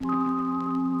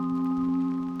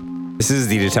This is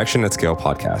the Detection at Scale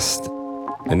podcast,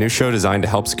 a new show designed to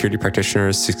help security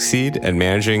practitioners succeed at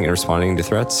managing and responding to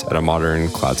threats at a modern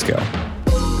cloud scale.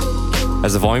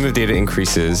 As the volume of data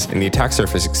increases and the attack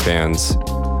surface expands,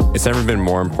 it's never been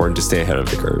more important to stay ahead of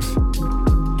the curve.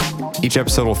 Each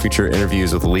episode will feature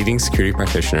interviews with leading security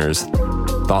practitioners,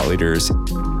 thought leaders,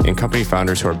 and company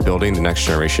founders who are building the next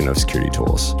generation of security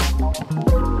tools.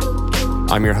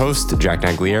 I'm your host, Jack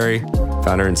Naglieri,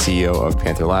 founder and CEO of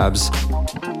Panther Labs.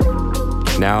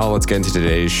 Now let's get into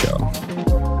today's show.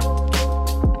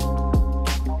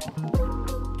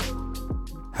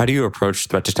 How do you approach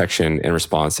threat detection and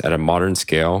response at a modern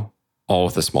scale, all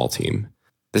with a small team?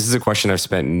 This is a question I've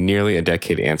spent nearly a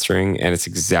decade answering, and it's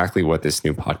exactly what this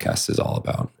new podcast is all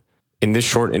about. In this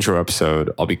short intro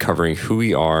episode, I'll be covering who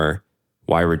we are,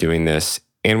 why we're doing this,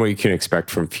 and what you can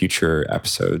expect from future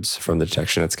episodes from the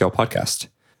Detection at Scale podcast.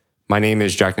 My name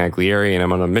is Jack Naglieri, and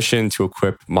I'm on a mission to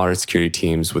equip modern security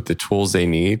teams with the tools they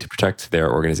need to protect their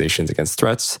organizations against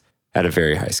threats at a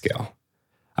very high scale.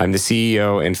 I'm the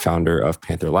CEO and founder of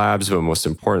Panther Labs, but most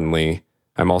importantly,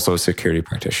 I'm also a security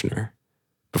practitioner.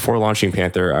 Before launching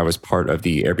Panther, I was part of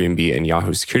the Airbnb and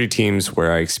Yahoo security teams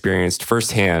where I experienced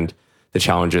firsthand the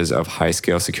challenges of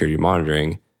high-scale security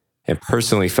monitoring and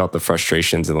personally felt the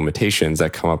frustrations and limitations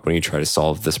that come up when you try to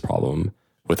solve this problem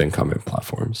with incumbent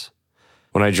platforms.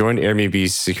 When I joined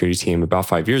Airbnb's security team about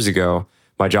 5 years ago,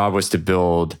 my job was to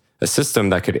build a system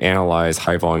that could analyze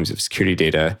high volumes of security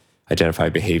data, identify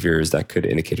behaviors that could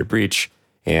indicate a breach,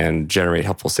 and generate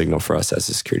helpful signal for us as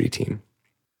a security team.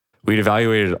 We'd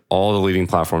evaluated all the leading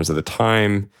platforms at the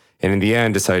time, and in the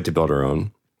end decided to build our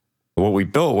own. What we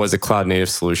built was a cloud-native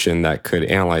solution that could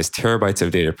analyze terabytes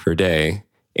of data per day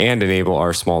and enable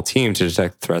our small team to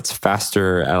detect threats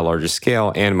faster at a larger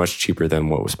scale and much cheaper than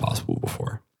what was possible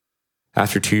before.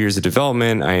 After 2 years of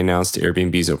development, I announced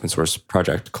Airbnb's open source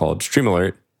project called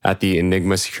StreamAlert at the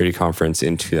Enigma Security Conference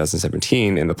in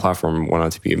 2017, and the platform went on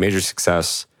to be a major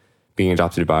success, being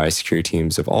adopted by security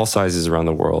teams of all sizes around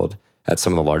the world at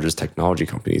some of the largest technology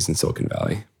companies in Silicon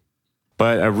Valley.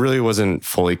 But I really wasn't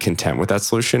fully content with that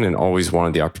solution and always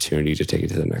wanted the opportunity to take it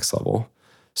to the next level.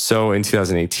 So in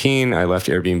 2018, I left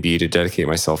Airbnb to dedicate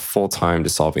myself full-time to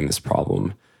solving this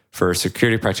problem for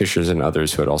security practitioners and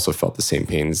others who had also felt the same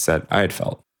pains that I had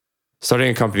felt. Starting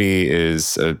a company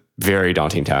is a very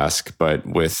daunting task, but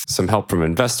with some help from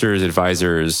investors,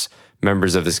 advisors,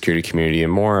 members of the security community,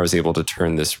 and more, I was able to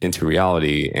turn this into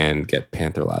reality and get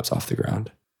Panther Labs off the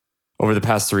ground. Over the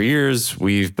past 3 years,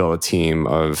 we've built a team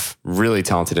of really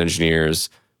talented engineers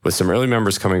with some early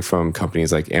members coming from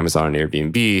companies like Amazon and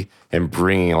Airbnb and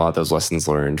bringing a lot of those lessons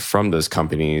learned from those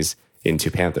companies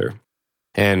into Panther.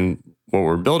 And what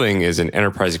we're building is an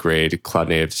enterprise-grade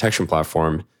cloud-native detection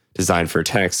platform designed for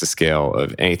 10x the scale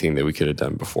of anything that we could have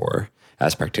done before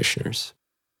as practitioners.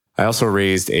 I also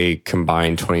raised a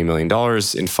combined $20 million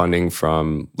in funding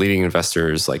from leading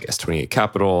investors like S28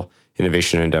 Capital,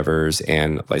 Innovation Endeavors,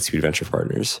 and Lightspeed Venture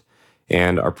Partners.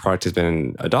 And our product has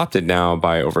been adopted now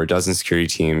by over a dozen security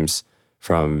teams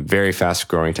from very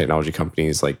fast-growing technology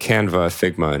companies like Canva,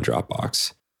 Figma, and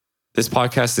Dropbox. This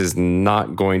podcast is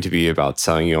not going to be about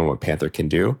selling you on what Panther can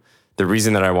do. The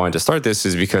reason that I wanted to start this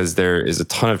is because there is a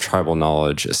ton of tribal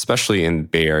knowledge, especially in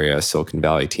Bay Area, Silicon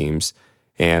Valley teams.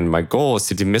 And my goal is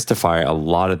to demystify a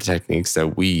lot of the techniques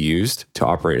that we used to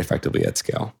operate effectively at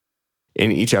scale.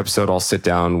 In each episode, I'll sit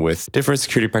down with different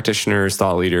security practitioners,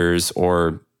 thought leaders,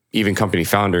 or even company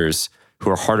founders who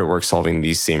are hard at work solving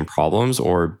these same problems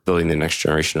or building the next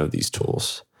generation of these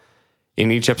tools. In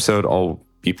each episode, I'll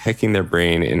be picking their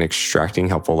brain and extracting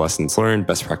helpful lessons learned,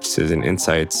 best practices, and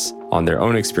insights on their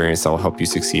own experience that will help you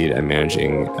succeed at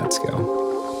managing at scale.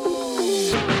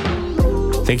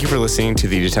 Thank you for listening to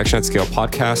the Detection at Scale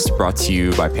podcast brought to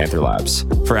you by Panther Labs.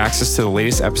 For access to the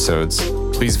latest episodes,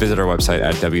 please visit our website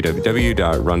at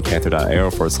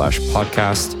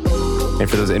www.runpanther.io/podcast. And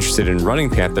for those interested in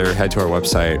running Panther, head to our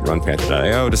website,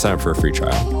 runpanther.io, to sign up for a free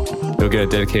trial. You'll get a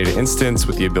dedicated instance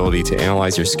with the ability to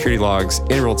analyze your security logs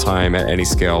in real time at any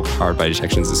scale powered by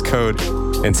Detections as code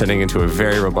and sending into a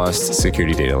very robust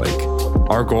security data lake.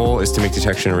 Our goal is to make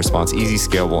detection and response easy,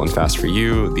 scalable, and fast for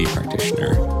you, the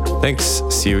practitioner. Thanks.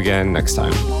 See you again next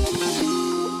time.